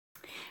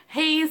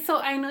Hey, so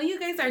I know you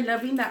guys are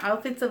loving the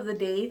outfits of the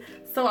day,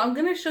 so I'm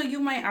gonna show you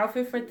my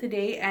outfit for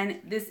today,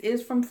 and this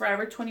is from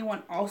Forever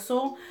 21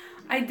 also.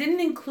 I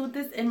didn't include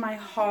this in my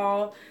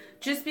haul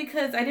just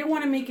because I didn't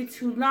want to make it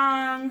too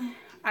long.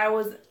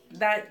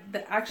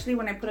 Actually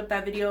when I put up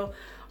that video,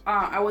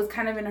 I was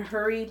kind of in a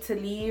hurry to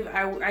leave.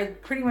 I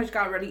pretty much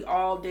got ready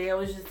all day. I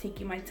was just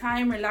taking my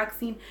time,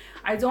 relaxing.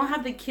 I don't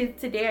have the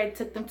kids today. I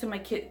took them to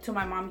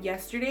my mom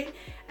yesterday,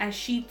 and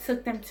she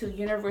took them to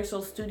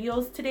Universal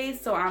Studios today.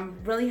 So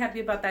I'm really happy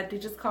about that. They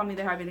just called me.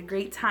 They're having a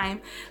great time.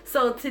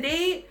 So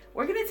today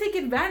we're gonna take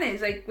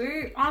advantage. Like,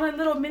 we're on a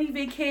little mini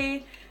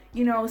vacay,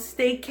 you know,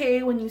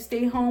 staycay when you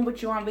stay home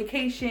but you're on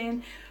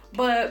vacation.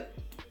 But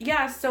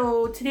yeah,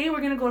 so today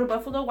we're gonna go to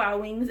Buffalo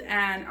Wild Wings,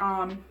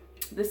 and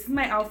this is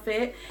my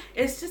outfit.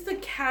 It's just a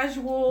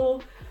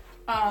casual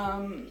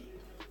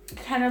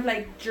kind of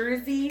like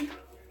jersey,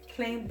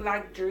 plain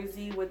black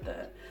jersey with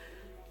the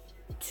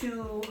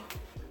two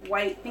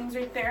white things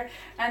right there.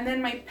 And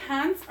then my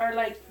pants are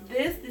like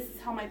this. This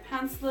is how my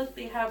pants look.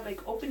 They have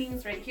like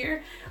openings right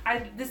here.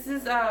 This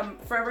is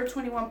Forever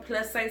 21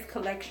 plus size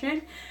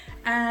collection.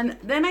 And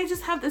then I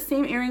just have the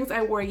same earrings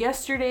I wore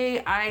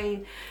yesterday.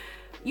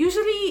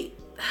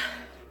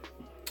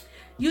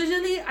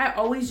 Usually I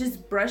always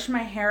just brush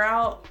my hair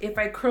out. If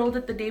I curled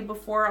it the day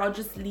before, I'll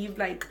just leave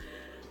like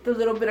the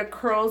little bit of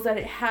curls that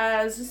it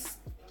has. Just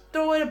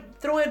throw it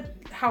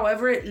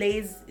however it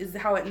lays is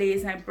how it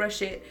lays, and I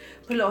brush it,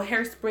 put a little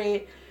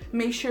hairspray,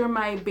 make sure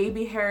my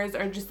baby hairs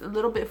are just a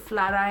little bit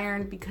flat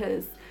ironed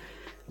because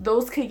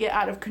those could get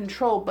out of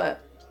control.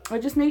 But I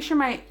just make sure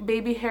my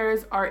baby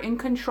hairs are in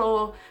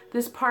control.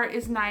 This part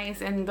is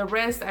nice, and the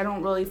rest I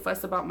don't really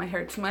fuss about my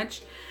hair too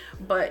much.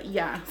 But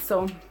yeah,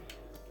 so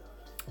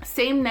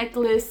same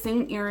necklace,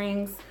 same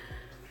earrings.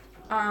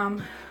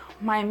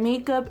 My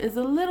makeup is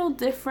a little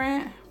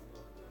different.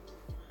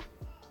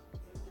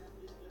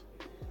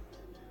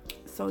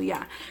 So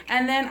yeah,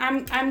 and then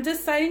I'm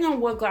deciding on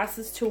what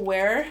glasses to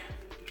wear.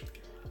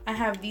 I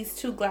have these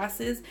two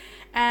glasses,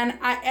 and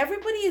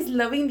everybody is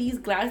loving these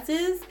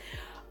glasses.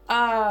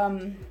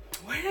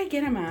 Where did I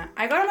get them at?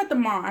 I got them at the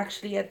mall,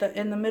 actually,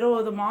 in the middle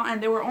of the mall, and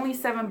they were only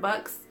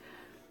 $7.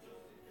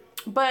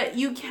 But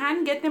you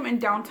can get them in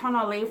downtown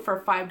LA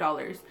for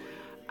 $5.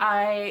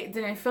 I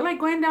didn't feel like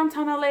going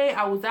downtown LA.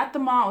 I was at the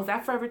mall. I was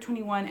at Forever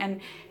 21,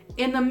 and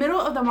in the middle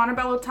of the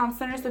Montebello Town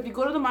Center. So if you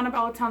go to the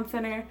Montebello Town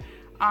Center,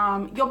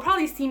 you'll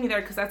probably see me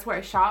there because that's where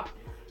I shop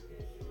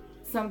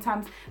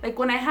sometimes. Like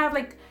when I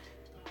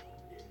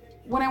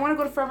want to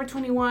go to Forever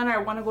 21 or I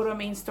want to go to a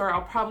main store,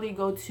 I'll probably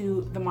go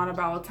to the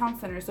Montebello Town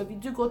Center. So if you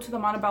do go to the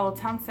Montebello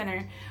Town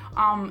Center,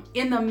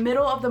 in the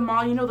middle of the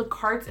mall, you know, the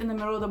carts in the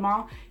middle of the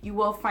mall, you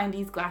will find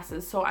these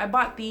glasses. So I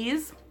bought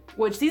these,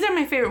 which these are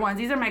my favorite ones.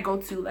 These are my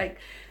go-to. Like,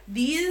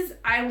 these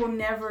I will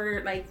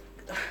never, like,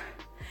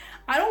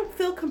 I don't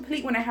feel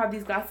complete when I have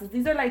these glasses.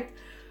 These are like,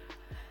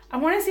 I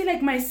want to say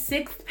like my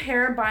 6th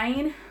pair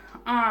buying.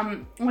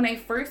 When I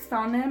first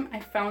found them, I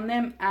found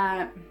them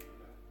at,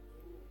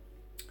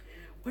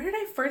 where did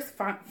I first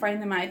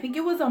find them at? I think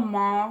it was a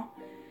mall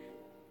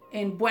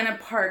in Buena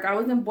Park. I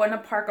was in Buena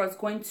Park. I was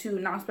going to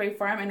Knott's Berry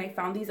Farm, and I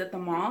found these at the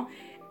mall,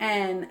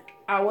 and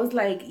I was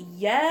like,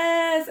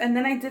 yes. And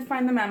then I did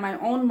find them at my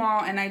own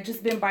mall, and I've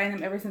just been buying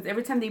them ever since.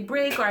 Every time they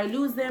break or I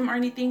lose them or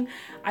anything,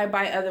 I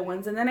buy other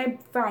ones. And then I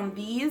found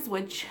these,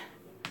 which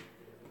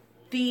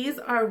these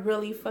are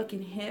really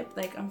fucking hip.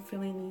 Like, I'm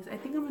feeling these. I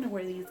think I'm gonna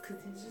wear these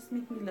because these just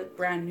make me look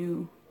brand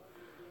new.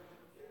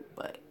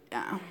 But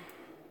yeah,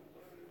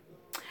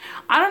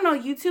 I don't know,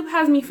 YouTube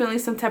has me feeling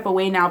some type of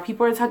way now.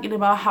 People are talking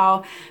about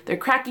how they're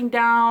cracking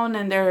down,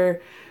 and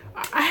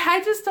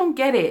I just don't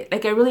get it.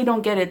 Like, I really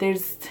don't get it.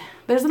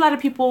 There's a lot of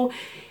people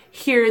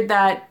here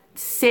that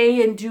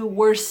say and do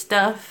worse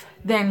stuff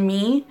than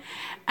me.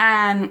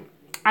 And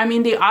I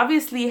mean, they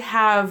obviously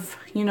have,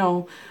 you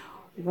know,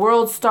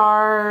 World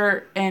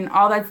Star and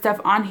all that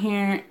stuff on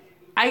here.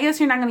 I guess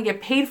you're not gonna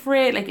get paid for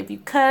it, like if you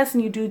cuss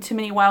and you do too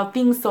many wild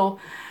things. So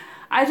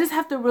I just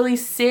have to really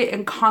sit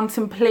and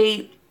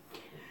contemplate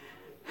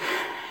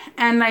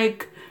and,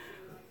 like,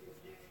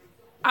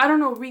 I don't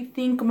know,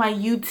 rethink my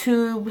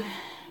YouTube,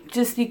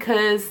 just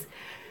because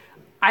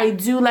I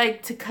do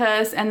like to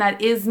cuss, and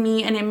that is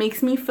me, and it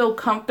makes me feel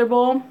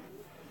comfortable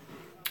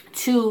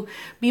to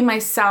be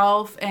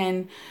myself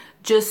and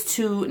just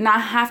to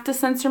not have to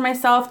censor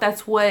myself.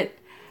 That's what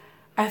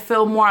I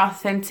feel more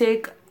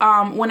authentic.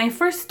 When I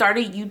first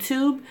started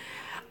YouTube,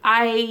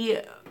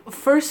 I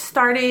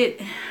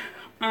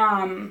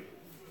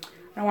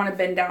don't want to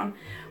bend down.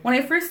 When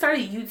I first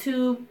started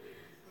YouTube,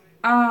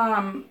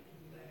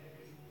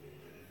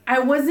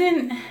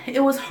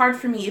 it was hard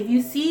for me. If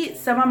you see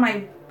some of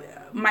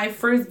my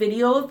first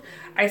videos,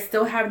 I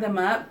still have them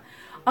up.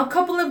 A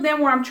couple of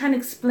them where I'm trying to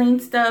explain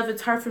stuff,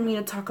 it's hard for me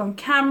to talk on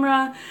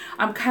camera.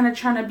 I'm kind of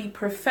trying to be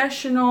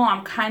professional.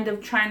 I'm kind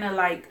of trying to,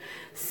 like,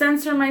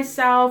 censor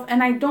myself,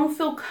 and I don't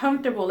feel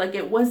comfortable. Like,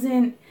 it was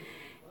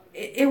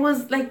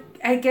like,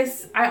 I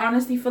guess I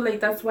honestly feel like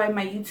that's why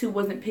my YouTube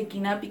wasn't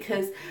picking up,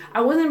 because I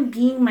wasn't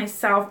being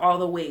myself all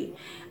the way.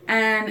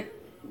 And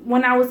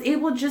when I was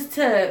able just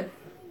to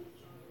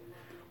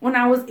when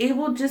I was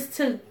able just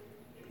to,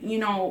 you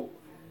know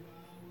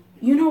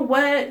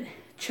what,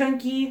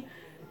 Chunky,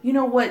 you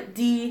know what,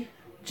 D,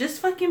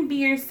 just fucking be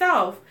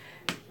yourself.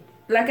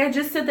 Like, I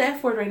just said the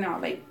F word right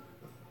now. Like,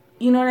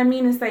 you know what I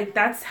mean? It's like,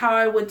 that's how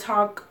I would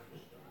talk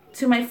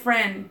to my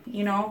friend,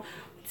 you know,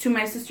 to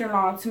my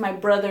sister-in-law, to my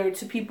brother,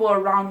 to people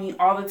around me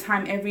all the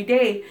time, every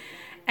day.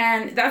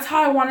 And that's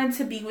how I wanted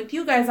to be with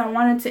you guys. I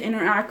wanted to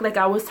interact like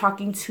I was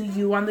talking to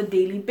you on the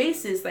daily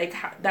basis. Like,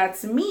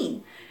 that's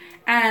me.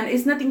 And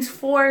it's nothing's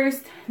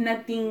forced,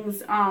 nothing's,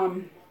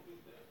 that's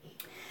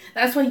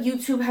why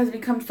YouTube has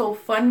become so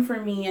fun for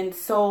me. And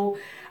so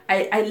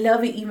I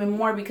love it even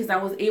more because I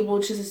was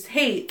able to just,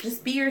 hey,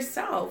 just be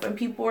yourself. And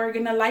people are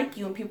going to like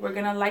you and people are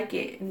going to like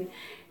it. And,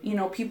 you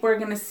know, people are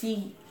going to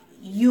see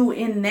you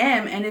in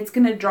them, and it's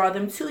going to draw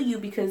them to you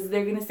because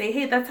they're going to say,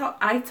 hey, that's how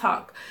I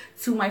talk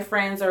to my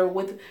friends or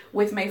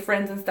with my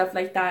friends and stuff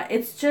like that.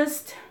 It's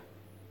just,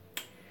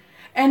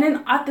 and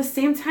then at the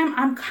same time,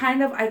 I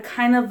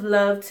kind of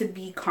love to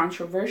be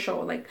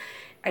controversial. Like,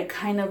 I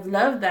kind of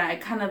love that. I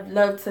kind of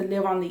love to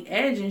live on the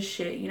edge and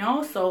shit, you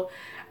know? So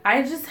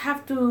I just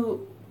have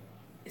to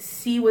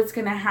see what's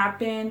going to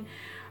happen.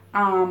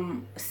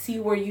 See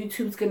where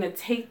YouTube's going to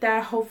take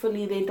that.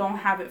 Hopefully they don't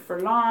have it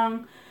for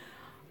long.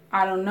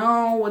 I don't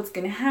know what's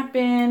going to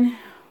happen.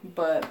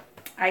 But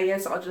I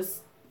guess I'll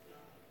just,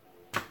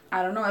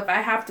 I don't know, if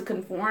I have to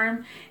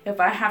conform, if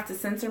I have to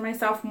censor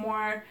myself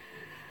more,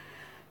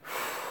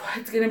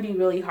 it's going to be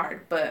really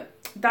hard. But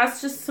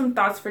that's just some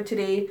thoughts for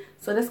today.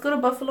 So let's go to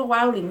Buffalo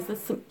Wild Wings.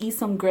 Let's eat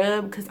some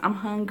grub because I'm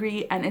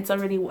hungry. And it's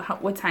already,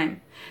 what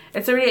time?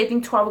 It's already, I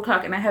think, 12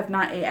 o'clock and I have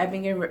not ate. I've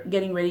been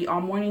getting ready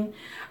all morning.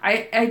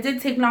 I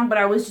did take long, but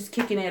I was just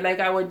kicking it. Like,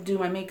 I would do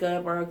my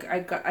makeup, or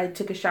I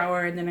took a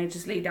shower and then I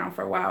just laid down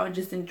for a while and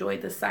just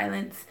enjoyed the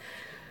silence.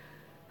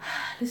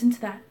 Listen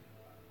to that.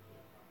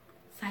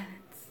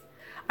 Silence.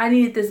 I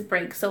needed this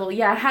break. So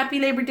yeah, happy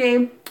Labor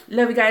Day.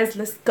 Love you guys.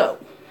 Let's go.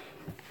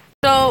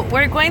 So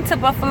we're going to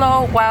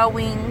Buffalo Wild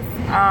Wings.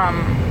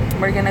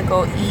 We're gonna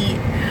go eat,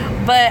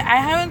 but I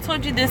haven't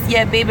told you this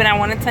yet, babe, and I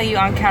want to tell you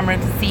on camera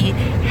to see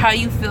how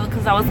you feel,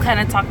 because I was kind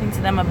of talking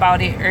to them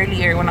about it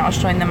earlier when I was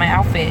showing them my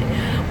outfit.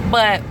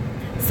 But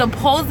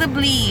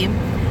supposedly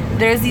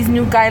there's these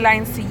new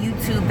guidelines to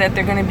YouTube that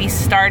they're gonna be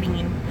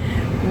starting,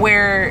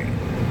 where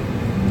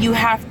you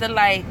have to,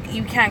 like,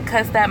 you can't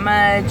cuss that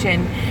much,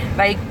 and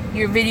like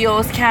your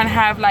videos can't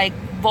have like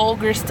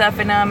vulgar stuff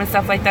in them and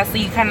stuff like that. So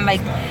you kind of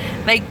like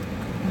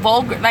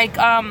vulgar, like,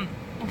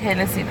 okay,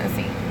 let's see.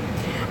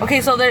 Okay,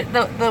 so the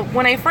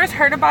when I first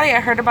heard about it,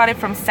 I heard about it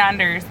from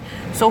Sanders.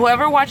 So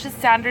whoever watches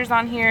Sanders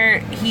on here,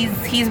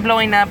 he's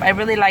blowing up. I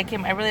really like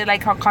him. I really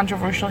like how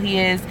controversial he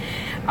is.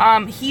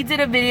 He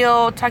did a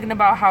video talking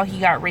about how he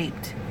got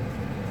raped.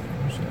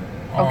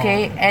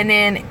 Okay,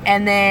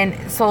 and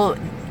then so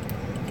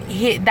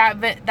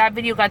that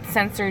video got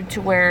censored to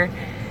where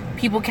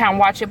people can't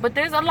watch it. But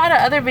there's a lot of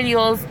other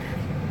videos,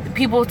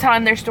 people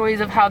telling their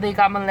stories of how they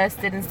got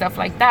molested and stuff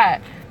like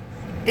that.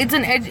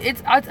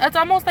 It's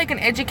almost like an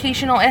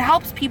educational, it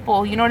helps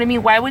people, you know what I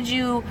mean? Why would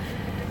you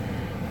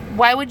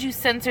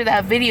censor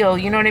that video?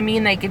 You know what I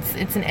mean? Like,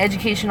 it's an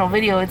educational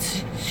video.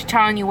 It's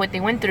telling you what they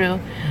went through.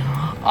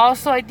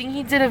 Also, I think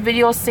he did a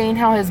video saying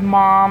how his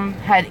mom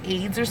had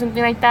AIDS or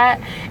something like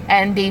that,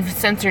 and they've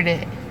censored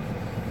it.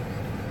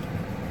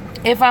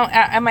 If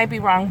I might be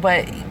wrong,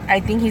 but I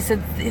think he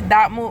said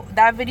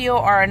that video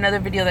or another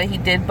video that he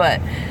did, but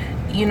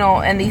you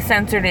know, and they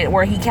censored it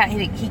where he can't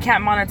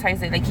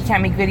monetize it. Like, he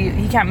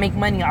can't make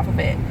money off of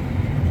it.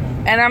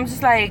 And I'm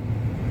just like,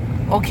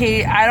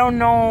 okay, I don't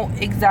know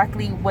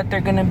exactly what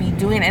they're gonna be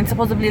doing. And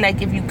supposedly,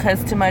 like, if you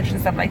cuss too much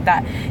and stuff like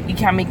that, you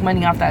can't make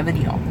money off that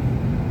video.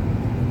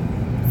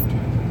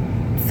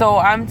 So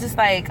I'm just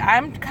like,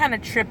 I'm kind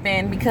of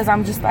tripping, because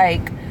I'm just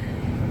like,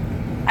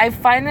 I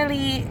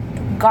finally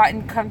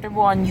gotten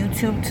comfortable on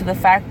YouTube to the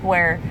fact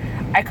where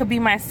I could be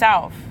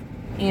myself,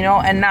 you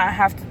know, and not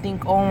have to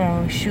think,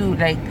 oh shoot,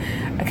 like,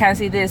 I can't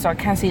say this or I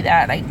can't say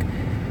that. Like,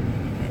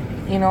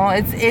 you know,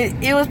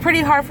 it was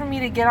pretty hard for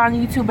me to get on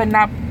YouTube and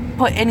not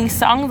put any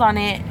songs on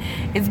it.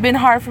 It's been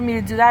hard for me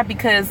to do that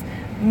because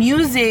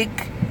music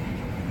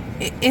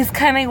is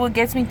kind of what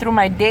gets me through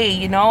my day,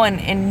 you know,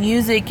 and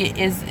music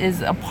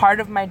is a part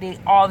of my day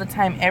all the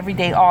time, every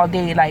day, all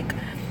day. Like,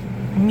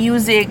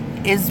 music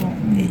is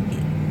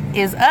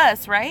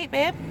us, right,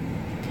 babe?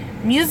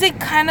 Music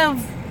kind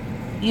of,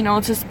 you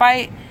know,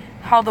 despite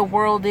how the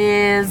world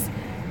is,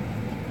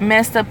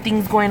 messed up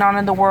things going on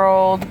in the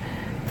world,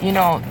 you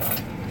know,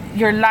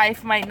 your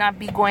life might not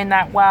be going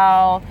that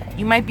well,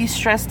 you might be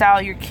stressed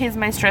out, your kids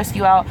might stress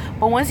you out,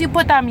 but once you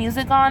put that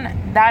music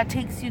on, that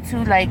takes you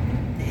to, like,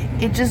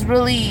 it just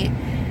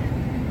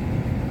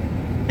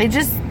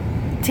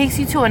takes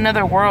you to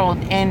another world.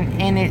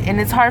 And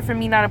it's hard for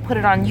me not to put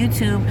it on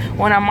YouTube.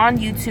 When I'm on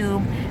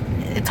YouTube,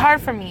 it's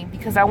hard for me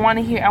because I want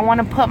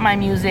to put my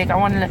music, I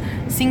want to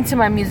sing to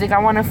my music, I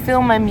want to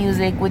film my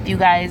music with you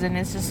guys, and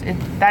it's just,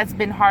 that's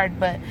been hard,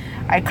 but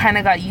I kind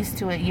of got used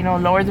to it, you know.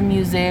 Lower the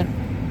music,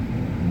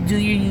 do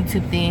your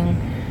YouTube thing,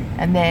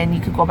 and then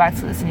you could go back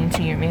to listening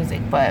to your music.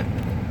 But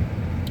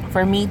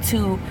for me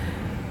to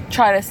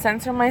try to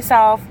censor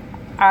myself.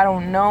 I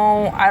don't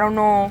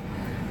know.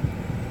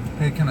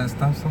 Hey, can I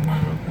stop somewhere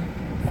real quick?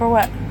 For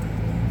what?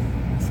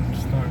 Some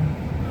store.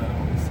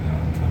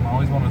 I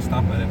always want to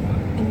stop at it, but...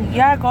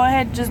 Yeah, go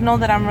ahead. Just know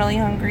that I'm really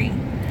hungry.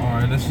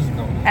 Alright, let's just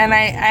go. And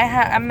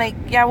I'm like,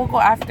 yeah, we'll go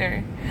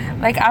after.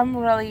 Like, I'm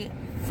really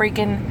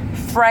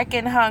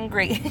freaking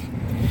hungry.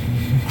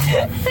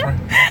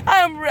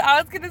 I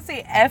was gonna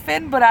say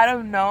effing, but I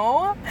don't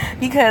know.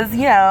 Because,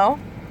 you know.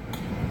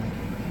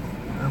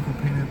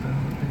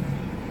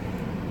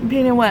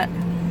 Painted what?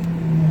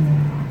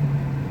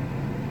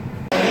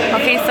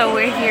 Okay, so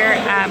we're here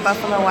at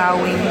Buffalo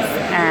Wild Wings,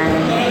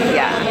 and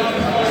yeah,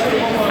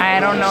 I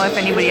don't know if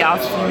anybody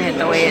else seen it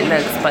the way it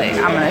looks, but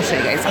I'm gonna show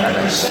you guys how it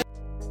looks.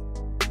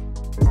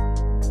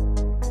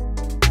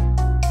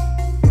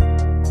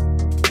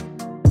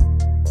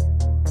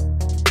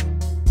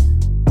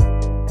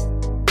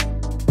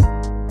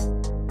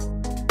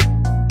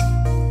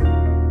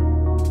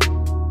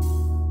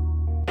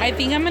 I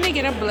think I'm gonna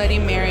get a Bloody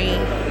Mary.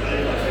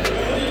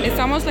 It's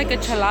almost like a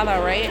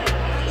chelada, right?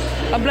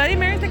 A Bloody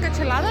Mary is like a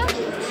chelada?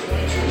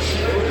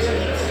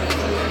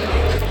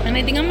 And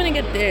I think I'm gonna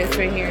get this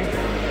right here.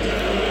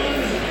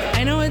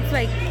 I know it's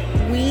like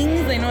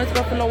wings. I know it's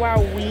Buffalo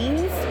Wild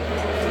Wings.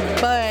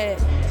 But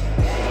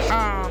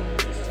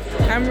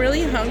I'm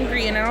really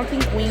hungry and I don't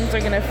think wings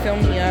are gonna fill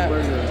me up.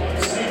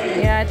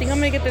 Yeah, I think I'm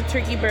gonna get the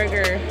turkey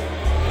burger.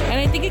 And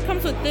I think it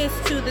comes with this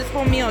too, this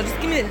whole meal. Just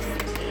give me this.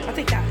 I'll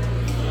take that.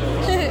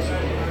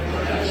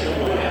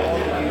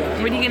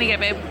 What are you gonna get,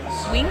 babe?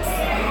 Wings? Oh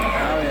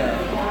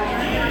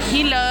yeah.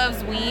 He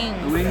loves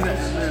wings. Wings and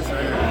this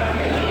right here.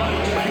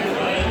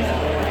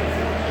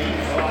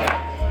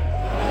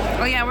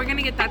 Oh yeah, we're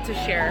gonna get that to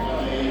share.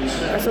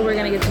 That's what we're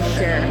gonna get to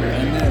share. And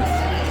this.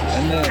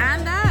 And this.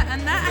 And that.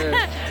 And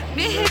that.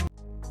 Yes.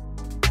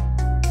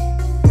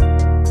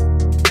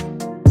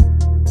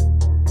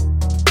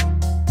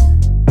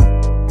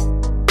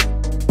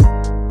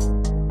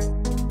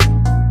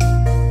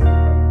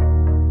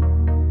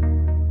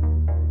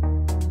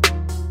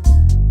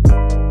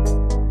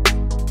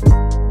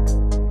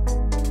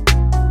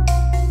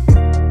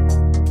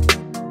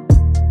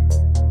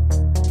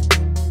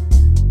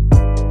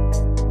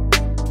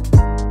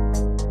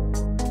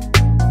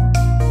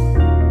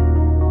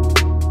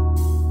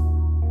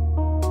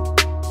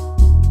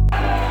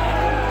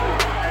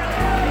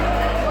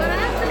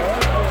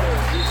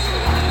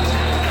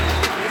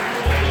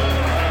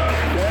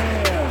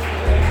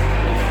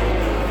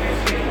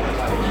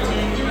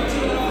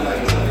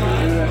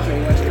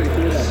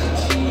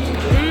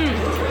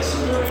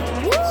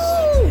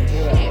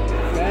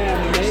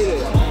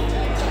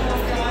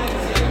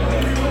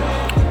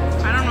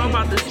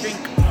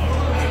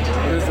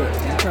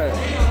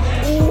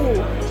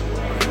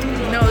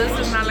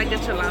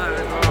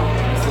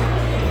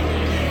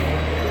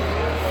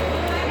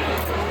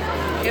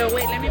 Yo,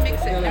 wait, let me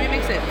mix it. Let me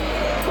mix it. I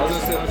was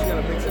gonna say, don't you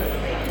gotta mix it?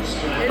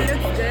 It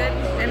looks good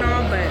and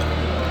all, but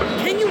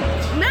can you,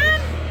 man?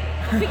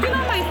 Picking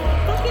up my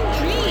fucking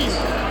drink.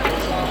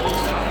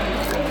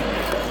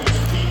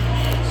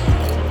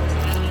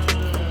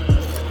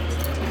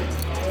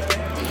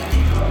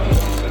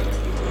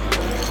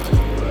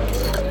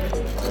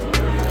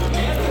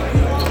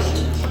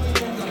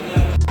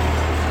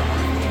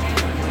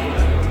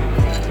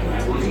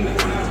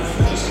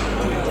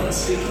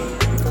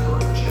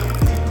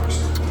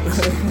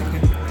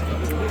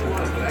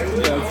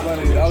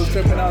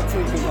 Tripping out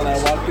too, because when I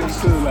walked in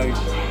too, like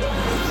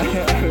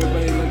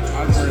everybody looked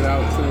awkward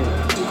out too.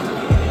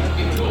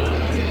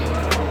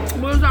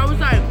 Well, I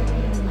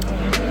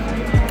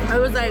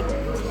was like,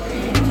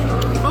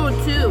 oh,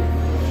 2.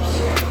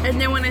 And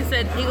then when I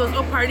said, he goes,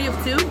 oh, party of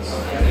 2.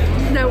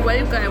 That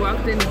white guy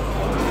walked in.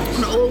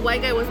 The old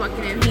white guy was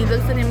walking in. He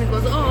looks at him and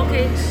goes, oh,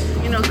 okay,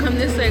 you know, come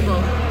this way. I go,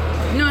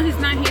 no, he's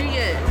not here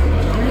yet.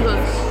 And he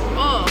goes,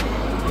 oh.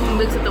 He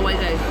looks at the white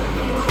guy.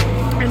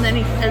 And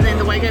then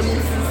the white guy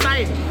moves to the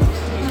side.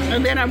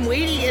 And then I'm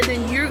waiting, and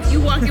then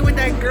you walk in with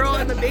that girl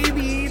and the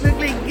baby. He looked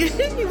like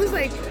he was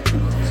like,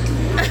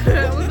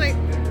 I was like,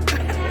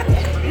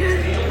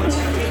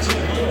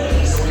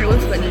 it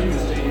was funny.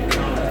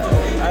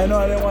 I know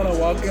I didn't want to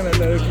walk in and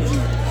let her because you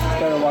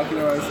started walking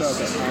by herself.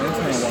 But I didn't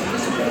want to walk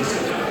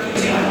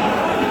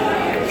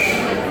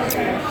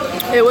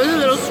in. It was a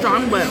little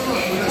strong, but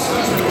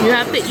you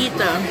have to eat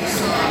them.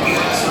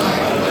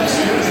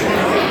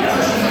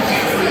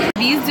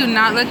 These do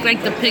not look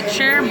like the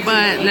picture,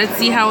 but let's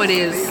see how it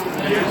is.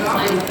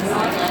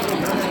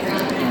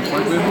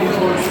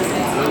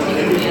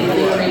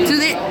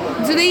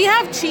 Do they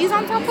have cheese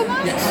on top of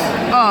them? Yes.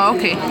 Oh,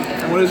 okay.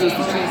 What is this?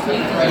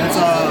 It's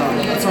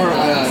our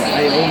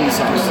aioli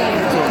sauce. So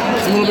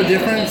it's a little bit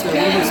different. It's got a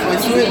little bit of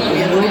spice to it,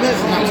 a little bit,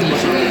 but not too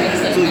much.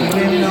 So you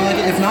maybe not like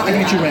it. If not, I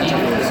can get you ranch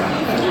afterwards.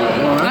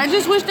 I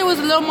just wish there was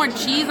a little more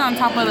cheese on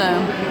top of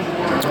the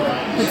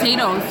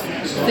potatoes.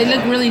 They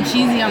look really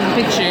cheesy on the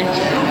picture.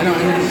 I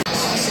know.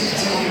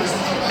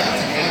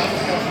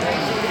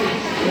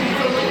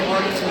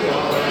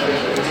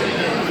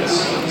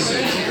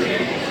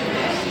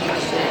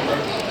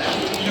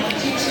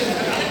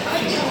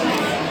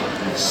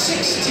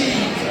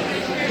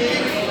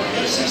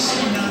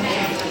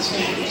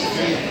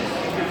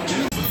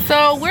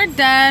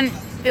 done.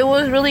 It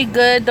was really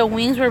good. The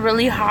wings were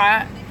really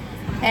hot.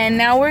 And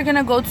now we're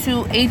gonna go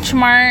to H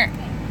Mart.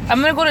 I'm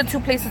gonna go to two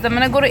places. I'm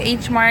gonna go to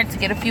H Mart to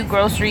get a few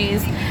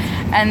groceries.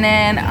 And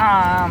then,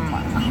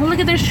 oh, look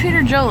at there's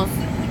Trader Joe's.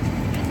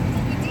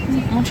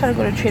 I'm gonna try to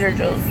go to Trader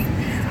Joe's.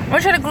 I'm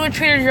gonna try to go to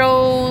Trader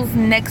Joe's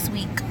next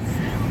week.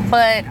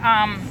 But,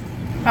 I'm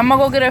gonna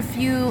go get a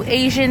few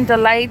Asian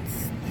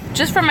delights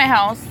just for my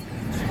house.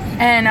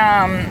 And,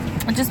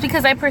 just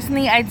because I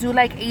do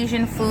like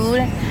Asian food.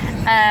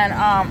 And,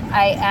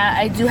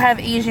 I do have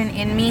Asian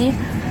in me.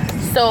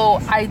 So,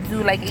 I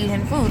do like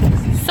Asian food.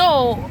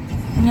 So,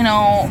 you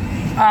know,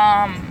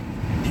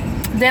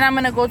 then I'm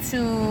gonna go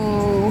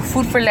to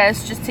Food for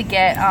Less just to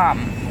get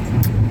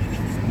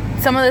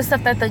some of the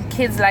stuff that the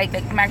kids like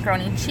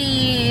macaroni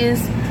cheese,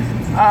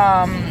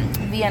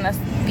 Vienna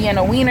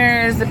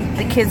wieners.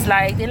 The kids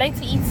they like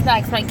to eat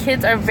snacks. My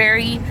kids are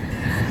very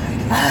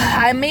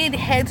I made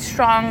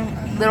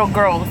headstrong little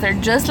girls. They're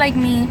just like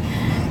me.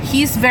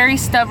 He's very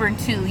stubborn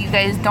too. You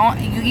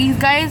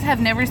guys have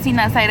never seen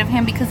that side of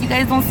him because you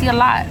guys don't see a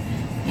lot.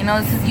 You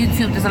know, this is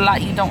YouTube. There's a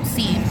lot you don't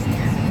see.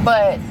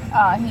 But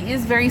he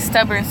is very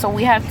stubborn. So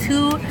we have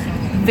two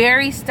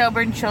very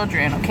stubborn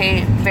children,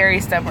 okay? Very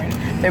stubborn.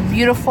 They're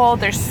beautiful,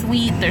 they're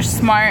sweet, they're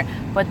smart,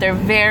 but they're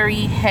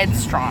very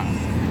headstrong.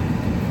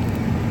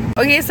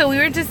 Okay, so we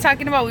were just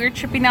talking about, we were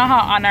tripping out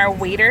on our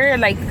waiter.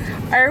 Like,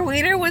 our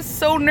waiter was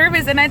so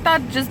nervous, and I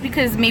thought just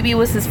because maybe it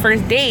was his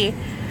first day,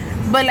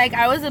 but like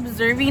I was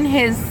observing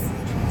his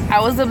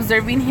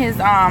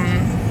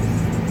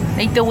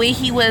like the way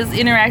he was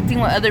interacting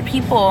with other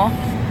people,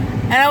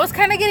 and I was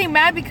kind of getting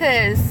mad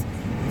because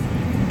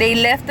they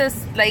left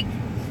us, like,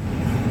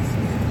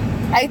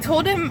 I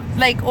told him,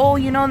 like, oh,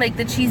 you know, like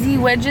the cheesy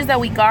wedges that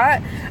we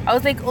got, I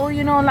was like, oh,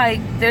 you know, like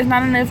there's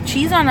not enough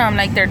cheese on them,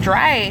 like they're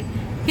dry.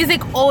 He's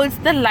like, oh, it's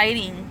the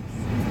lighting.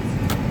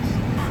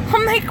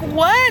 I'm like,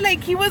 what?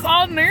 Like, he was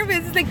all nervous.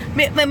 It's like,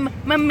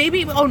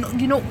 maybe, oh, no,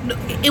 you know,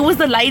 it was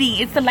the lighting.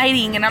 It's the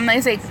lighting. And I'm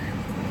like,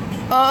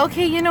 oh,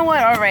 okay, you know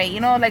what? All right.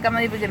 You know, like, I'm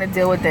not even going to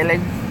deal with it. Like,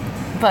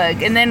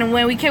 fuck. And then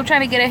when we kept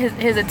trying to get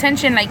his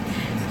attention, like,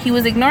 he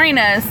was ignoring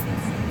us.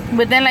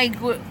 But then, like,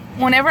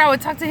 whenever I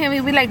would talk to him,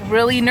 he'd be, like,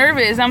 really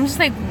nervous. I'm just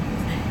like,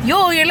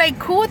 yo, you're, like,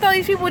 cool with all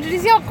these people. Did you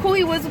see how cool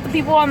he was with the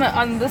people on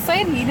the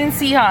side? You didn't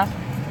see, huh?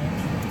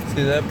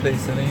 See, that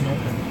place, it ain't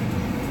open.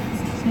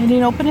 It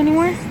ain't open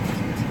anymore?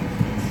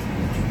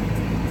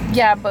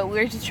 Yeah, but we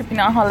were just tripping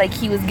out how, like,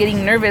 he was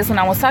getting nervous when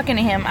I was talking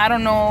to him. I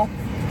don't know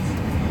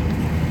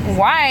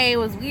why. It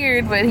was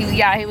weird, but he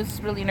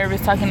was really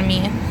nervous talking to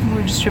me. We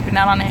were just tripping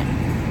out on it.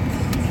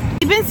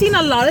 We've been seeing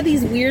a lot of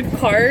these weird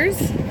cars.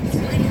 Look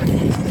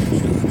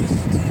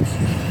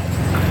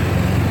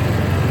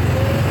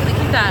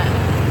at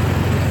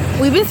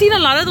that. We've been seeing a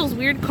lot of those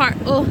weird cars.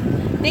 Oh,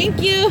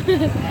 thank you.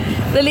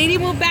 The lady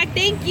moved back.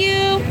 Thank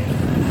you.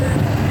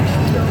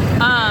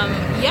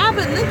 Yeah,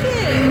 but look at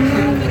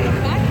the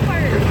back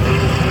part.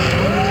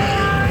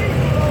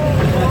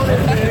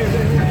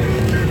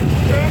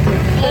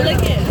 Oh,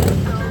 look at.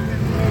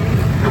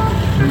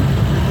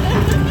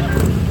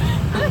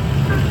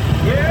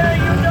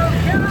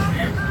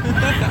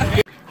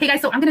 Hey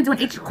guys, so I'm gonna do a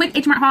quick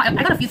H Mart haul. I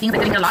got a few things. I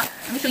didn't get a lot.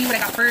 Let me show you what I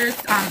got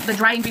first. The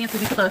dry ingredients.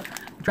 We put the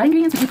dry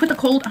ingredients. We put the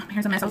cold. Oh,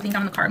 here's a mess. I was laying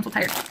down in the car. I'm so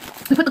tired.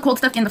 We put the cold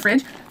stuff in the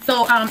fridge.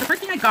 So the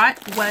first thing I got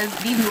was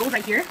these noodles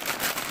right here.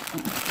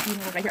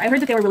 I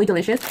heard that they were really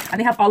delicious, and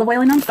they have olive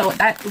oil in them, so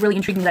that really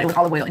intrigued me that it was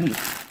olive oil in these.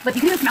 But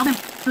you can even smell them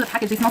through the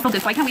package. They smell so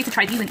good, so I can't wait to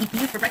try these and eat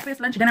these for breakfast,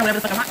 lunch, dinner, whatever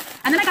the fuck I want.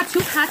 And then I got 2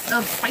 packs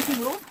of spicy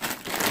noodles.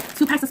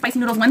 2 packs of spicy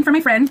noodles, one for my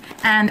friend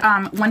and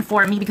one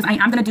for me, because I'm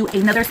gonna do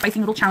another spicy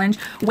noodle challenge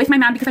with my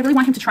man because I really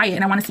want him to try it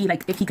and I want to see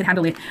like if he could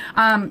handle it.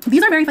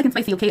 These are very fucking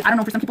spicy, okay? I don't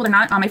know, for some people they're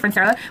not. My friend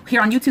Sarah here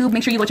on YouTube,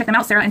 make sure you go check them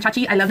out. Sarah and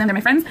Chachi, I love them. They're my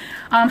friends.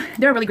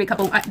 They're a really great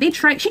couple. She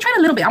tried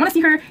a little bit. I want to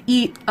see her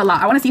eat a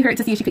lot. I want to see her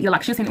to see if she could eat a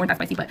lot. She was saying they weren't that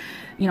spicy, but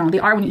you know they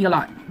are when you eat a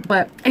lot.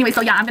 But anyway, so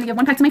yeah, I'm gonna give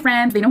 1 pack to my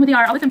friends. They know who they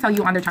are. I'll let them tell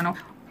you on their channel,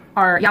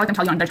 or yeah, I'll let them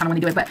tell you on their channel when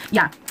they do it. But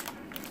yeah,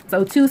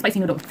 so 2 spicy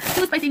noodles.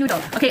 2 spicy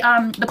noodles. Okay,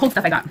 the cold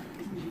stuff I got.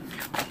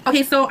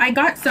 Okay, so I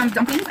got some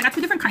dumplings. I got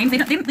 2 different kinds.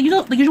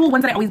 The usual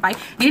ones that I always buy.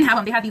 They didn't have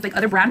them. They had these like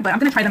other brand, but I'm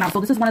gonna try them out.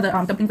 So this is one of the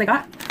dumplings I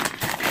got.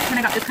 And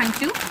I got this kind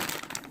too,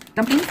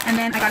 dumplings. And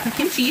then I got some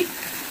kimchi.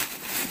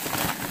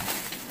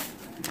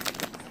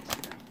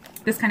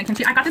 This kind of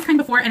kimchi. I got this kind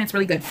before, and it's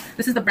really good.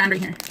 This is the brand right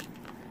here.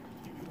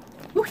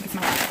 Ooh, you can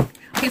smell it.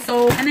 Okay,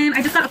 so and then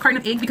I just got a carton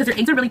of eggs because their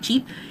eggs are really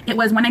cheap. It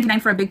was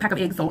 $1.99 for a big pack of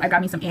eggs, so I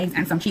got me some eggs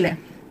and some chile.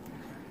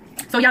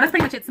 So yeah, that's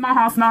pretty much it. Small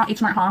haul, small H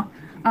Mart haul.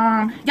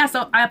 Yeah,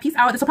 so peace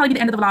out. This will probably be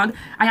the end of the vlog.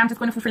 I am just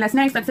going to Food for Less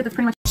next. That's it. That's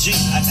pretty much.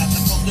 I got the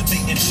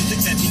cultivating music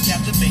that be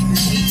captivating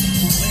me.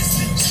 Who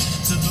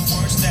listens to the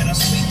words that I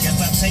speak as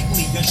I take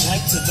me a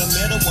drink to the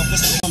middle of the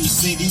street. From the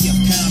city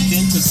of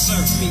Compton to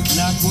serve me.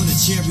 Not with a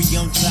cherry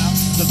on top.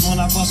 Cause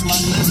when I bust my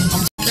knees,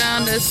 I'm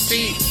down the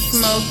street,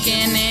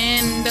 smoking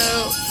and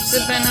dope,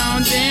 sipping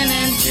on gin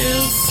and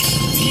juice.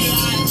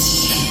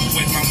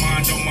 with my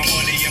mind on my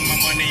money and my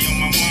money on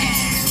my mind.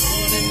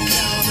 Rolling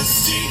down the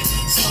street,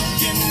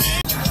 smoking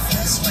and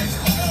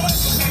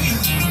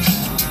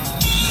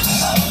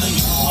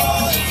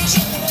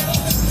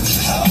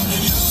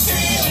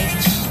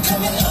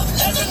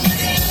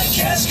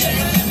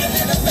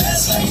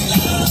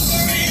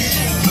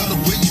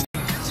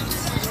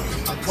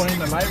pointing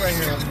the mic right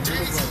here.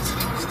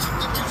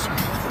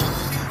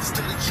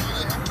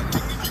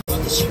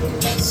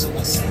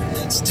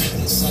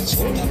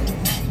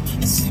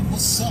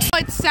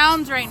 It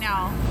sounds right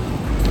now.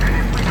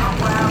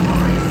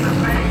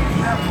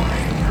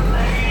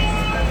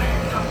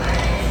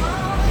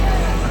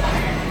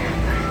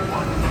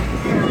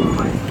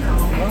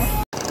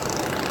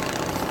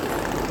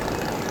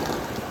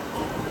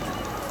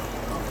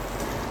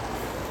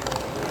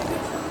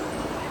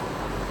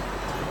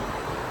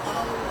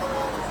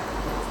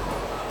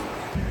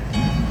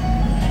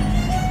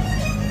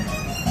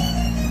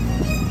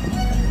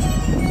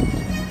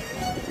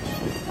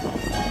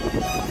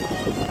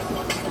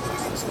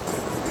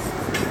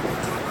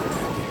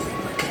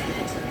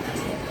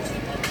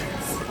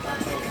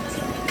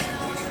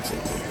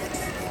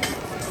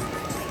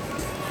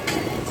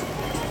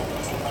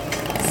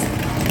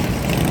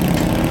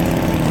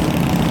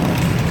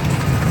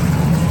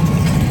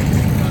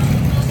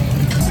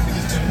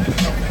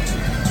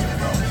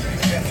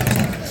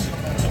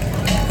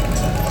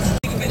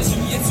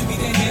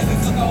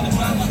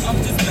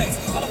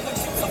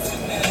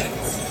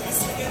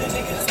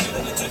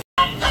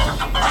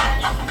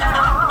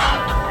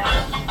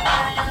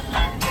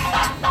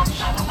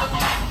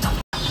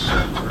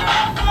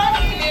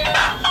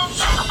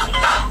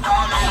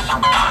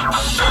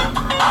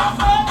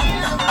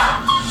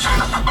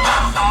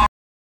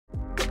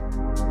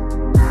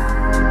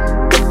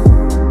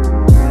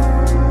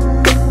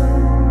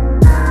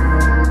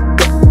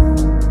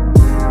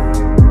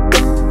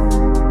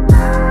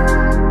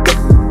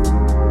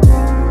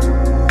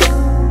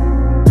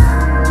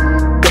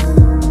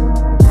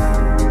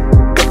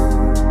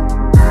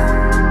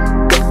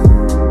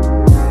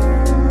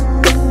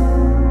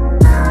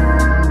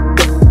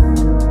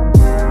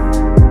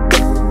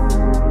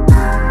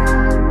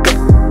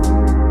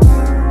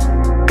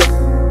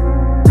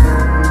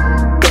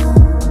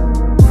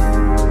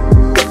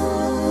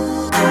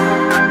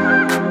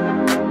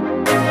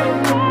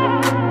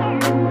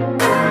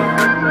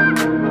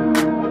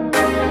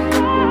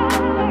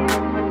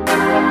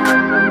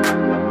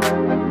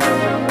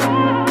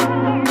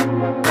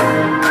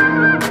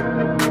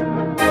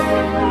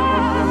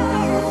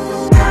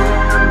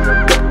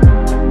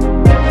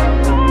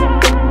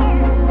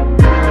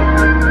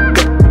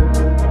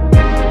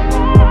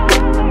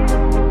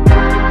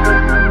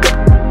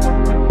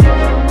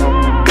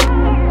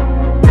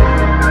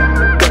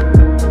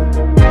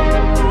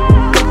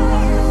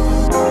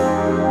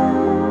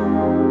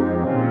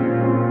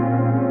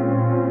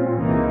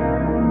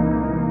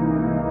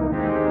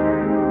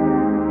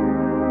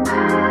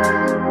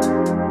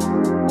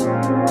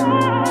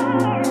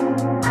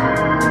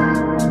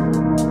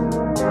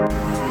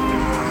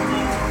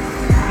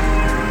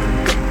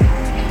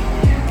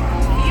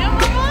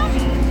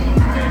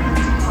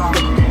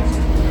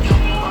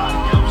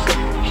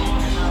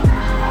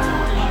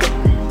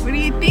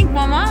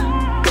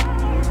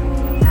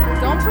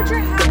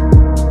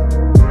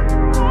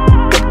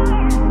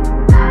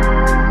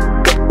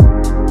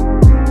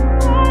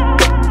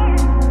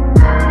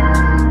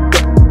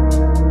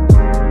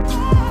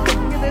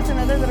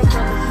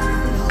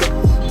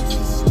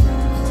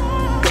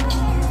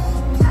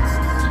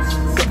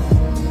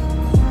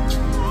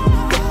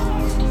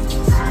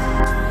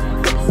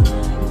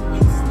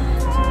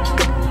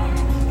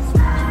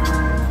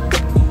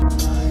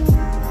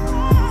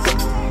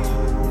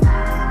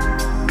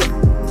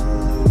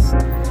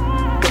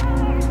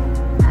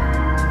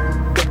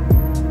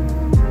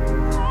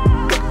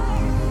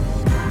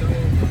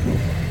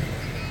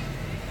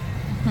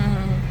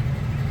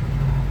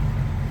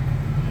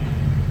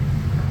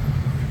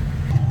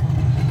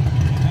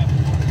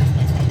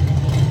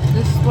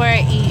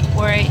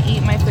 Where I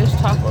eat my fish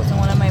tacos and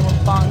one of my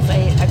mukbangs.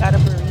 I got a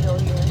burrito.